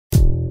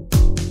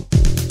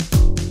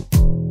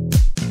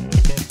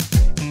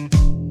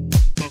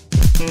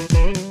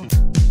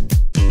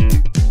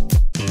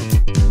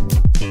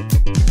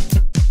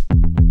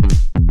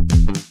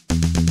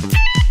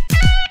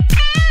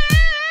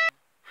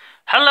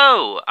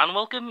Hello, and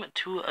welcome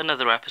to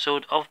another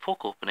episode of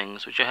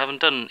PokeOpenings, which I haven't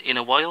done in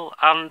a while,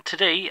 and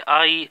today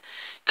I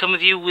come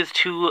with you with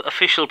two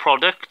official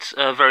products,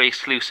 very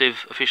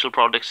exclusive official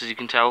products, as you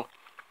can tell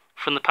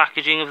from the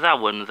packaging of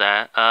that one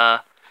there,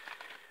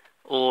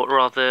 or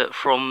rather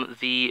from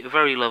the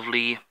very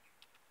lovely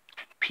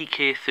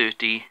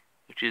PK30,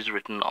 which is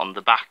written on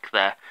the back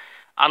there,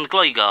 and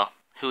Gligar,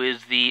 who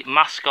is the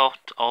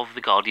mascot of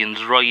the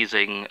Guardians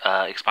Rising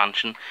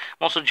expansion.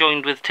 I'm also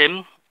joined with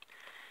Tim,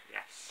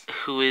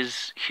 who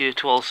is here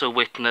to also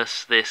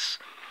witness this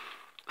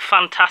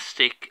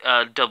fantastic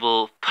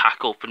double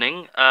pack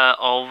opening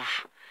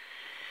of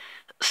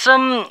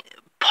some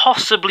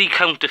possibly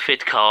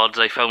counterfeit cards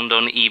I found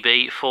on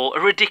eBay for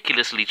a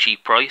ridiculously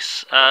cheap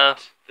price.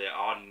 There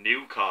are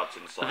new cards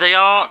inside. They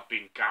have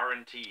been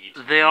guaranteed.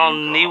 They are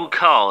new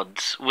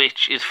cards,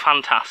 which is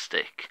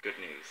fantastic. Good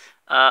news.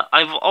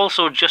 I'm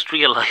also just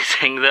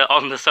realising that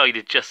on the side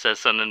it just says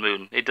Sun and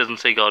Moon. It doesn't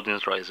say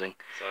Guardians Rising.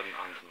 Sun and Moon.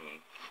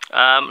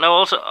 Now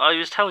also, I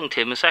was telling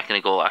Tim a second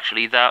ago,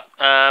 actually, that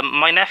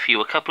my nephew,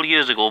 a couple of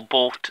years ago,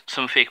 bought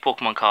some fake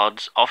Pokemon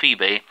cards off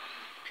eBay,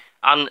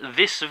 and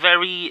this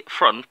very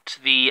front,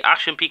 the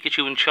Ash and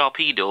Pikachu and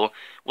Sharpedo,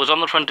 was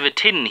on the front of a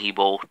tin he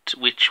bought,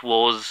 which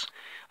was,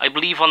 I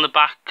believe on the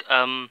back,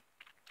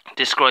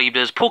 described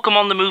as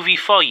Pokemon the Movie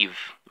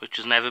 5, which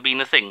has never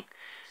been a thing.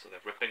 So they're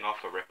ripping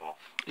off a rip-off.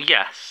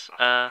 Yes.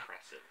 That's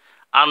impressive.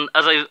 And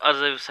as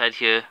I've said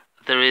here,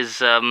 there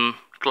is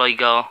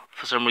Gligar,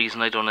 for some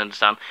reason I don't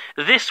understand.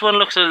 This one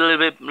looks a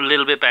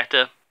little bit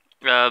better.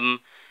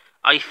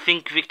 I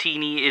think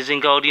Victini is in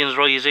Guardians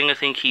Rising. I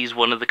think he's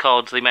one of the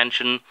cards they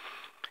mention.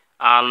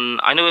 And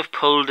I know I've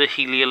pulled a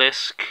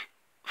Heliolisk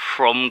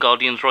from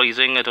Guardians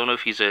Rising. I don't know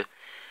if he's a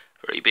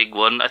very big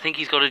one. I think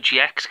he's got a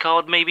GX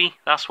card, maybe.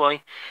 That's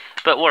why.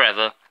 But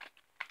whatever.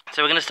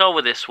 So we're going to start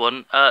with this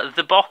one.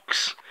 The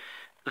box,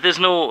 there's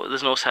no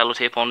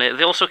sellotape on it.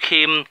 They also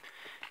came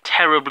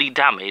terribly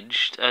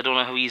damaged. I don't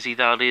know how easy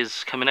that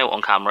is coming out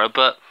on camera,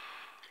 but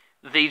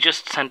they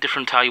just sent it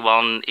from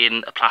Taiwan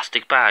in a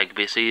plastic bag,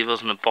 basically. It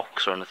wasn't a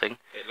box or anything.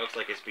 It looks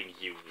like it's been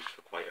used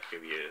for quite a few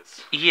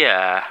years.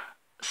 Yeah,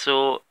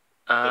 so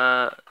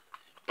the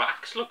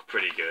backs look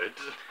pretty good.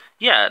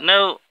 Yeah,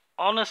 no,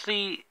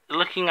 honestly,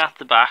 looking at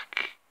the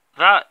back,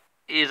 that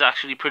is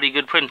actually pretty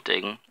good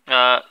printing.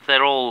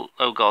 They're all,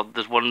 oh god,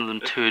 there's one of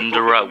them turned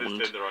around.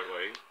 Turned the right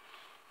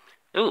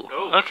way. Ooh,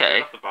 oh,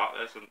 okay. Off the bat,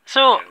 there's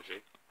some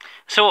energy.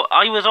 So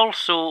I was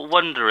also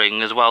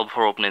wondering as well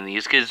before opening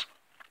these, because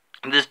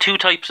there's two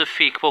types of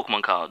fake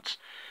Pokemon cards.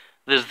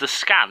 There's the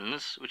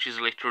scans, which is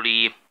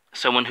literally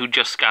someone who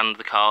just scanned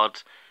the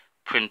card,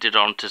 printed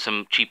onto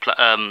some cheap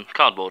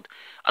cardboard.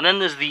 And then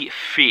there's the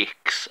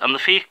fakes, and the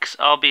fakes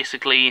are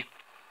basically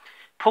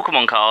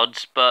Pokemon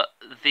cards, but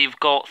they've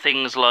got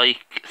things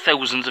like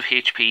thousands of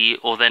HP,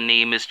 or their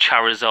name is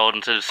Charizard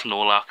instead of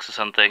Snorlax or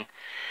something.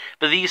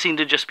 But these seem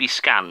to just be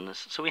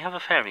scans. So we have a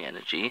Fairy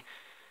Energy.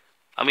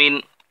 I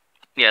mean,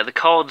 yeah, the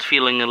card's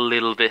feeling a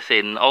little bit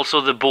thin.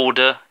 Also, the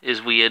border is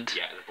weird.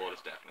 Yeah, the border's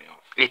definitely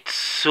off. It's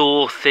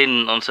so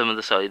thin on some of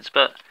the sides,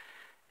 but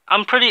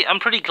I'm pretty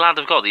glad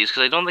I've got these,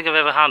 because I don't think I've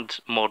ever had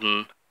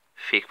modern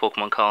fake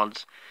Pokemon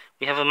cards.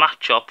 We have a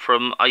matchup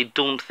from, I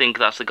don't think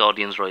that's the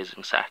Guardians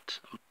Rising set.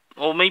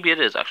 Or maybe it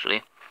is,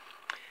 actually.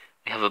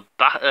 We have a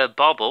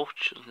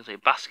Barboach, I was going to say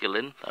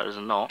Basculin, that is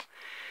not.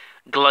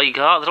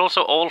 Gligar, they're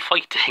also all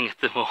fighting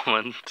at the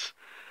moment.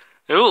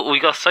 Oh, we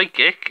got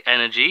Psychic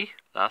Energy,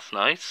 that's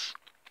nice.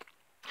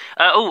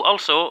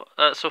 Also,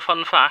 so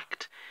fun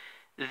fact,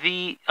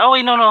 these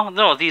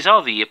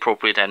are the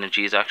appropriate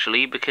energies,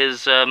 actually,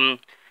 because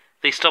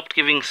they stopped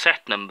giving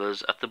set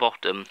numbers at the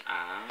bottom,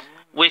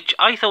 which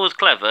I thought was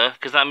clever,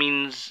 because that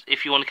means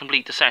if you want to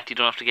complete the set, you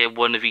don't have to get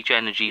one of each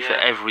energy for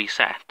every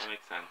set. That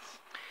makes sense.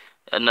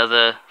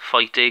 Another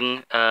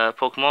fighting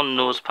Pokemon,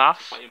 Nosepass.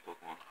 Fighting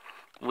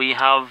Pokemon. We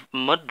have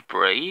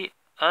Mudbray.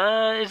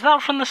 Is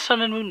that from the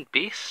Sun and Moon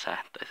base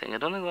set, I think? I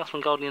don't think that's from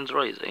Guardians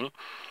Rising.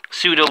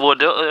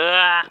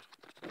 Sudowoodo.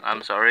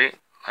 I'm sorry.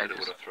 I would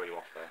have thrown you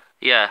off there.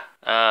 Yeah,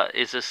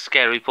 it's a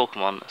scary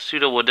Pokemon.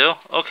 Sudowoodo.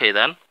 Okay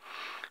then.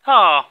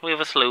 Ah, we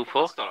have a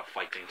Slowpoke. That's not a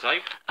fighting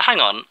type. Hang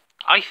on.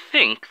 I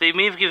think they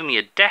may have given me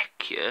a deck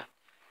here,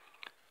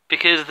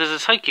 because there's a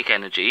Psychic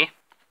Energy.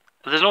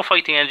 There's no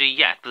fighting energy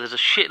yet, but there's a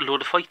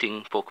shitload of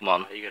fighting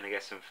Pokemon. Are you going to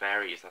get some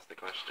fairies? That's the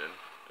question.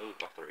 Ooh,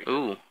 Gothorita.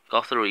 Ooh,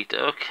 Gothorita,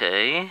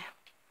 okay.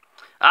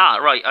 Ah,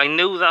 right, I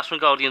know that's from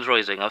Guardians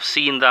Rising. I've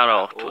seen that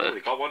artwork. Oh, we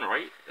got one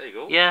right. There you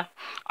go. Yeah.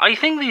 I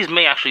think these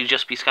may actually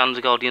just be scans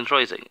of Guardians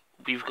Rising.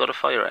 We've got a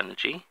Fire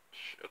Energy.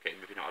 Okay,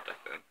 maybe not a deck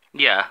then.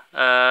 Yeah,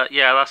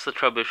 yeah, that's the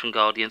Trubbish from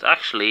Guardians.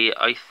 Actually,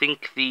 I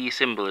think the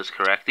symbol is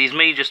correct. These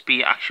may just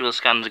be actual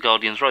scans of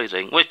Guardians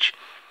Rising, which,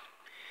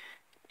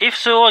 if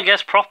so, I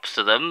guess props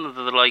to them.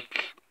 They're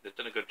like... They've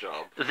done a good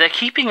job. They're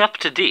keeping up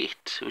to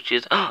date, which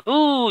is...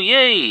 Oh,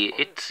 yay!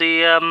 It's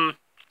a...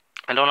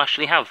 I don't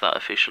actually have that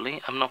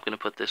officially. I'm not going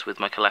to put this with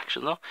my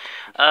collection, though.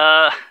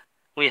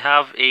 We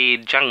have a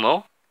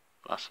Jangmo.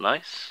 That's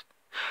nice.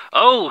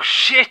 Oh,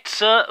 shit,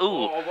 sir! Ooh.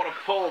 Oh, what a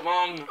pull,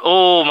 man!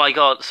 Oh, my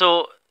God.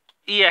 So,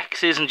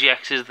 EXs and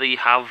GXs, they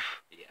have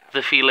Yeah.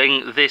 the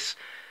feeling this.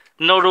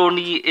 Not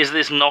only is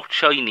this not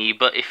shiny,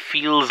 but it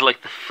feels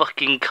like the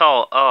fucking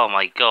car. Oh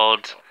my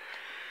god.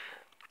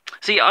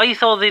 See, I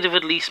thought they'd have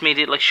at least made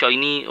it like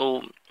shiny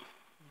or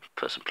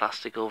put some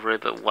plastic over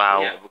it, but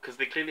wow. Yeah, because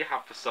they clearly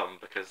have for some,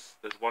 because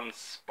there's one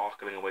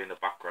sparkling away in the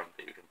background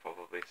that you can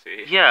probably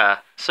see. Yeah,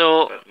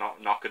 so But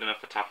not good enough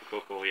for Tapu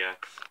Koko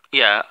EX.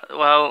 yeah,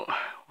 well,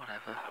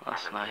 whatever.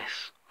 That's Apparently.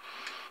 nice.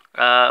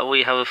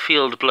 We have a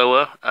field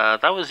blower.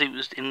 It was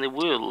in the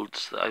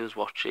Worlds that I was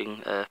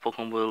watching.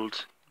 Pokemon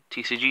World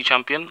TCG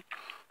Champion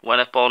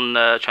went up on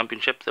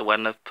Championship. That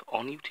went up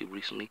on YouTube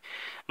recently.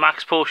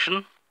 Max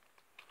Potion,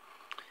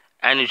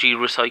 Energy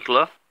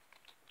Recycler.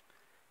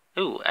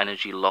 Ooh,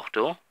 Energy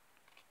Lotto.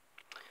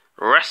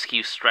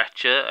 Rescue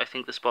Stretcher. I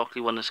think the sparkly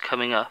one is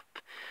coming up.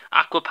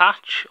 Aqua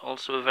Patch,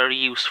 also a very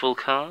useful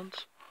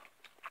card.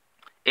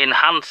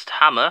 Enhanced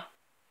Hammer.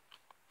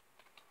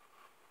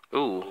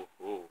 Ooh.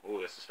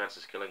 Oh, the suspense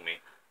is killing me.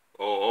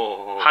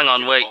 Oh. Hang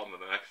on, wait. On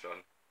the next one.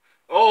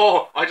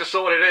 Oh, I just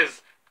saw what it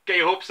is. Get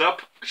your hopes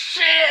up.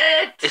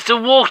 Shit! It's the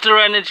water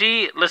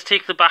energy. Let's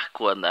take the back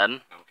one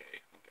then.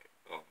 Okay.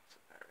 Oh, it's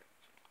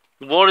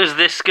a What is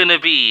this gonna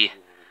be?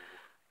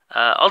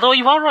 Although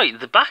you are right,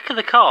 the back of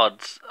the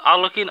cards are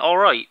looking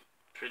alright.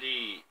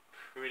 Pretty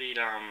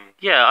damn...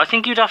 Yeah, I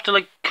think you'd have to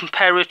like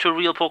compare it to a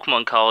real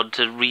Pokemon card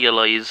to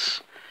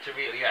realise.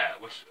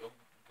 Which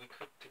we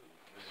could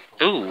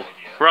do. Ooh,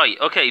 right,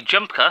 okay,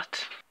 jump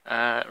cut.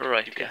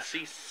 Right, You can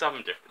see some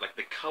different, like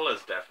the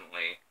colours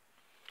definitely.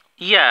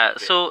 Yeah,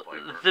 bit so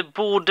vibrant. the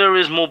border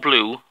is more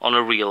blue on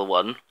a real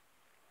one.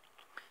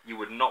 You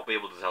would not be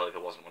able to tell if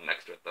there wasn't one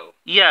next to it though.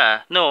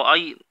 Yeah, no,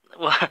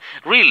 well,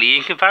 really,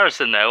 in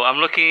comparison now, I'm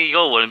looking at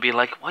your one and being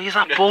like, why is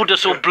that border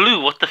so blue?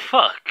 What the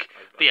fuck?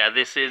 But yeah,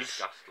 this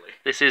is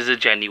a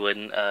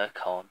genuine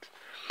card.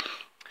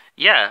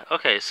 Yeah,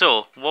 okay,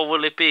 so what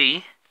will it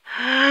be?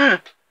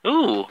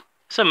 Ooh,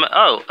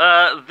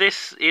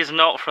 this is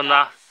not from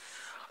that.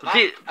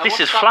 This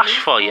is Flash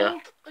Fire.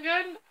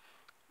 Again?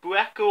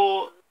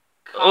 Bueko.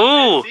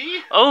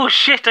 Oh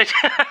shit!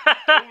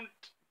 Don't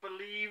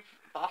believe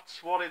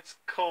that's what it's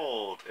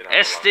called.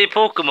 Este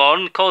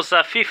Pokemon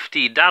cosa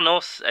 50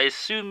 danos es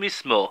su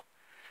mismo.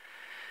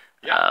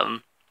 Yeah.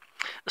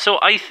 So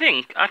I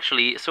think,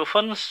 actually,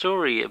 fun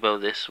story about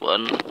this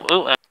one.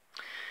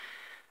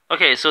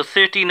 Okay, so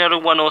 13 out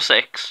of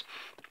 106.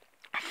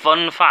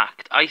 Fun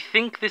fact, I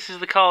think this is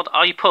the card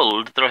I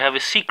pulled that I have a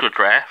secret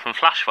rare from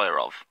Flashfire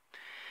of.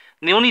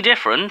 And the only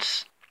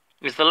difference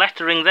is the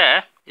lettering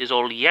there is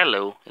all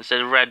yellow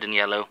instead of red and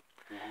yellow.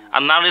 Ooh.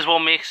 And that is what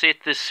makes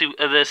it the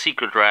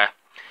secret rare.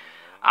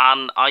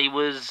 And I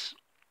was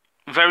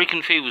very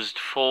confused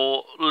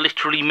for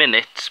literally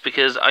minutes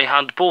because I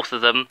had both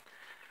of them.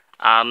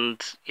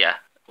 And yeah,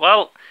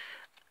 well,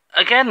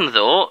 again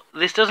though,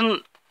 this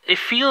doesn't. It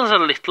feels a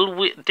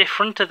little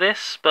different to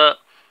this, but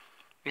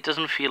it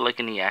doesn't feel like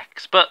an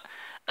EX. But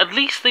at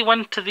least they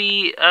went to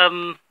the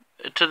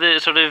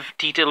sort of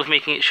detail of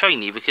making it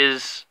shiny,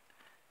 because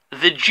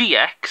the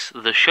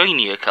GX, the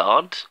shinier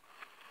card,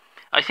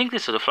 I think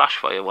this is a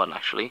Flashfire one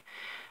actually.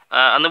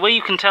 And the way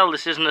you can tell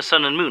this isn't a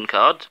Sun and Moon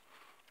card,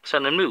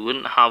 Sun and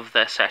Moon have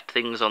their set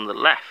things on the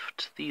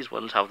left. These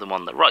ones have them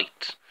on the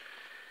right.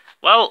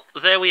 Well,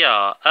 there we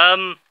are.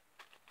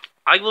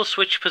 I will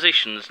switch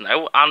positions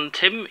now, and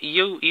Tim,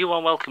 you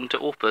are welcome to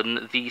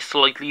open the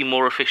slightly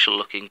more official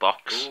looking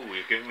box. Ooh,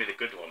 you've given me the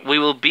good one. We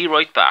will be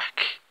right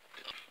back.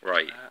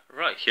 Right.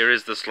 Right. Here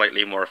is the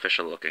slightly more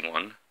official looking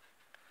one.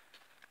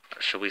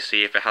 Shall we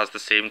see if it has the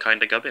same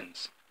kind of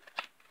gubbins?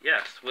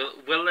 Yes.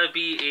 Will there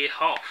be a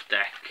half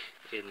deck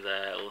in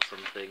there or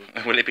something?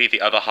 Will it be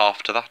the other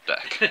half to that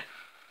deck?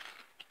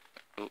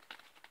 Oh.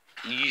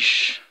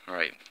 Yeesh.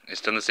 Right.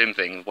 It's done the same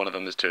thing. One of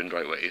them is turned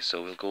right way,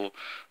 so we'll go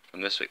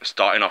from this way. We're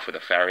starting off with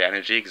a fairy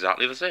energy,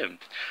 exactly the same.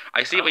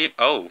 I see what you.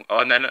 Oh,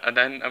 and then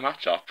a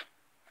matchup.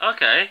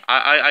 Okay.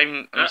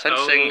 I'm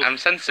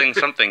sensing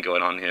something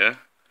going on here.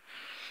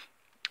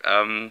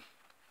 Oh,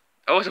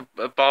 it's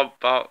a Bob.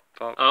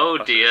 Oh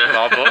dear.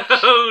 Barbox,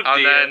 Oh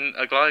and dear. then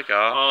a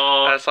Gligar,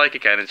 Oh. a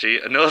Psychic Energy,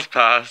 a Nose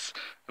Pass,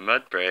 a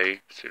Mudbray,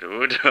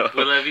 Sudowoodo,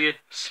 Will there be?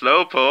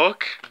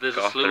 Slowpoke, There's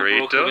a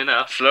Slowbro coming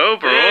up.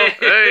 Slowbro,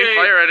 hey,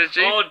 Fire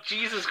Energy, Oh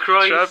Jesus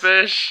Christ.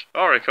 Trubbish,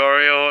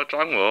 Oricorio,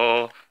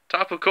 Drangwall,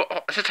 Tapu Koko.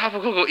 Oh, it's a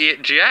Tapu Koko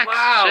GX.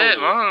 Wow. Shit,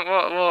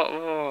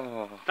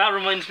 man. What? That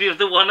reminds me of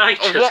the one I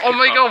just Oh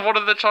my got. god, what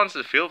are the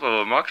chances? Field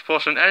Bubble, Max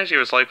Potion, Energy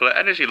Recycler,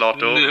 Energy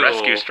Lotto, No.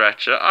 Rescue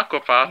Stretcher,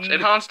 Aqua Patch,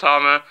 Enhanced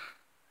Armor.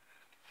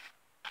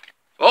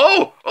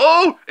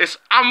 Oh! It's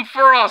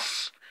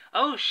Ampharos!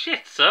 Oh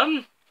shit,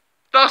 son.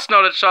 That's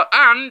not a shot.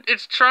 And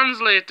it's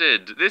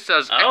translated. This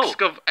has Oh.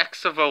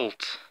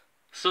 Exavolt.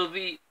 So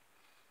the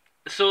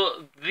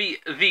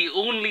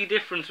only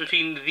difference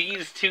between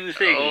these two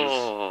things.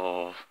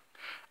 Oh.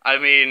 I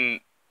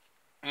mean,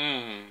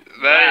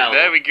 Wow.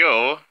 there we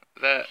go.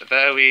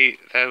 There we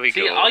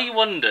See, go. I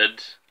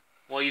wondered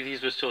why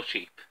these were so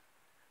cheap,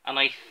 and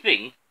I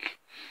think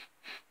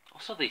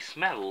also they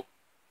smell.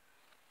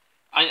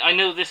 I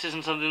know this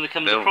isn't something that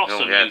comes No, across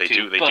no, on yeah, YouTube, they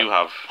do. They but do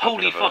have.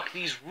 holy fuck,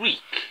 these reek.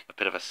 A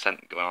bit of a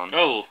scent going on.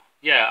 Oh,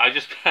 yeah, I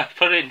just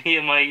put it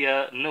near my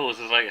nose.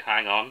 I was like,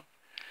 hang on.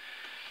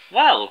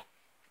 Well,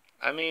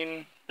 I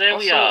mean, there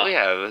also, we are.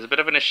 Yeah, there's a bit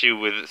of an issue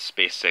with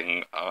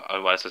spacing.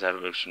 Otherwise, there's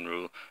evolution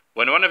rule.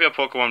 When one of your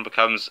Pokemon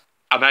becomes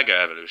a Mega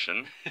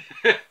Evolution,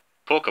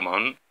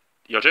 Pokemon,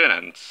 your turn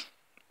ends.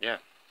 Yeah.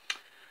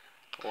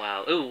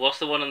 Wow. Ooh, what's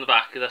the one on the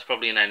back? That's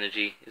probably an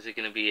energy. Is it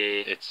going to be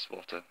a... It's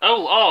water.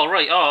 Oh,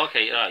 right. Oh,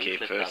 okay. Ah, you Okay,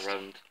 flipped first. that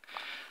round.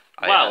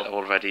 I Well, had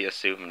already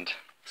assumed.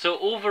 so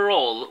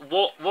overall,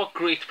 what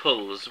great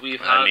pulls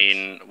we've had. I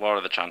mean, what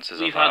are the chances of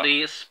that? We've had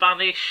a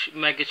Spanish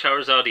Mega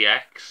Charizard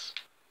EX.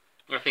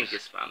 I think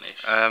it's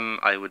Spanish.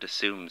 I would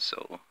assume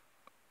so.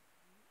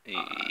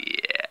 Yeah.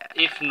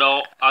 If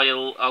not,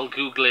 I'll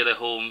Google it at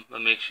home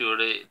and make sure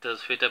it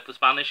does fit up with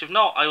Spanish. If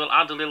not, I will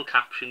add a little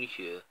caption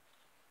here.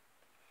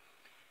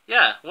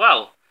 Yeah,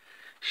 well,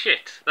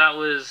 shit, that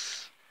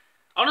was...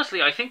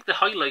 Honestly, I think the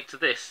highlights of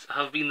this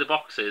have been the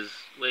boxes,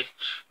 which...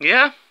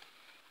 Yeah?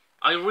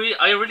 I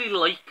really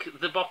like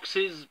the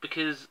boxes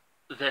because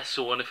they're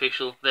so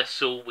unofficial, they're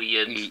so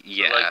weird.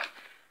 Yeah. So, like,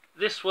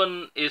 this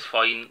one is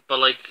fine, but,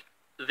 like,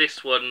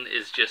 this one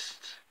is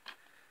just...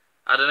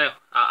 I don't know.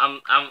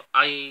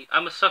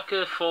 I'm a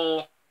sucker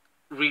for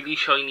really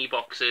shiny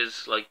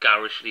boxes, like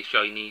garishly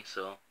shiny,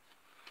 so...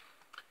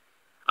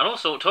 And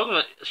also, talking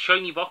about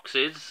shiny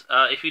boxes,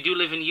 if you do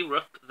live in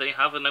Europe, they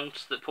have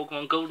announced that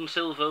Pokemon Gold and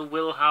Silver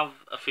will have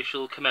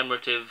official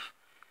commemorative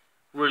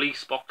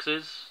release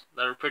boxes.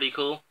 They're pretty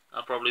cool.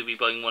 I'll probably be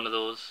buying one of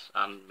those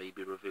and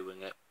maybe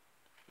reviewing it.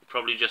 It'll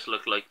probably just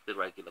look like the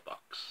regular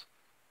box.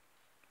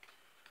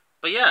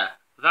 But yeah,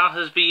 that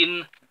has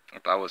been...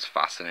 That was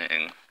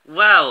fascinating.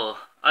 Well,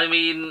 I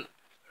mean,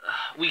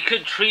 we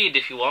could trade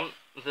if you want.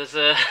 There's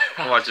a...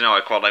 Oh, I don't know,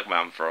 I quite like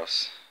my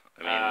Ampharos.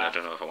 I mean, I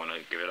don't know if I want to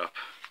give it up.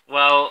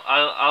 Well,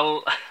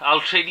 I'll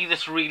trade you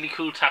this really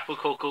cool Tapu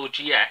Koko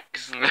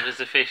GX that is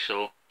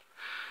official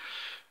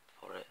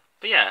for it.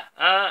 But yeah,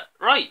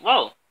 right.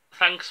 Well,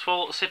 thanks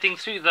for sitting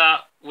through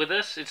that with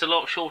us. It's a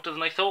lot shorter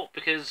than I thought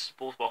because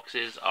both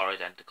boxes are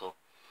identical.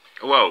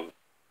 Whoa,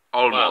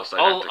 almost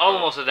identical.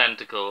 Almost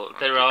identical. Thank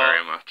there you are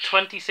very much.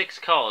 26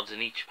 cards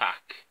in each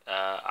pack,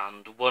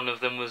 and one of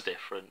them was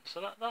different,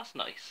 so that's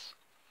nice.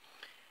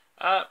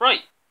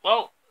 Right.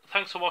 Well,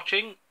 thanks for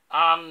watching,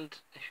 and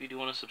if you do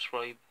want to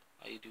subscribe,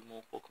 I do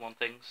more Pokemon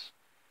things.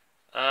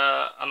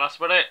 And that's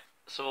about it.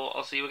 So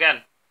I'll see you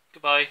again.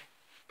 Goodbye.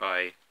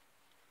 Bye.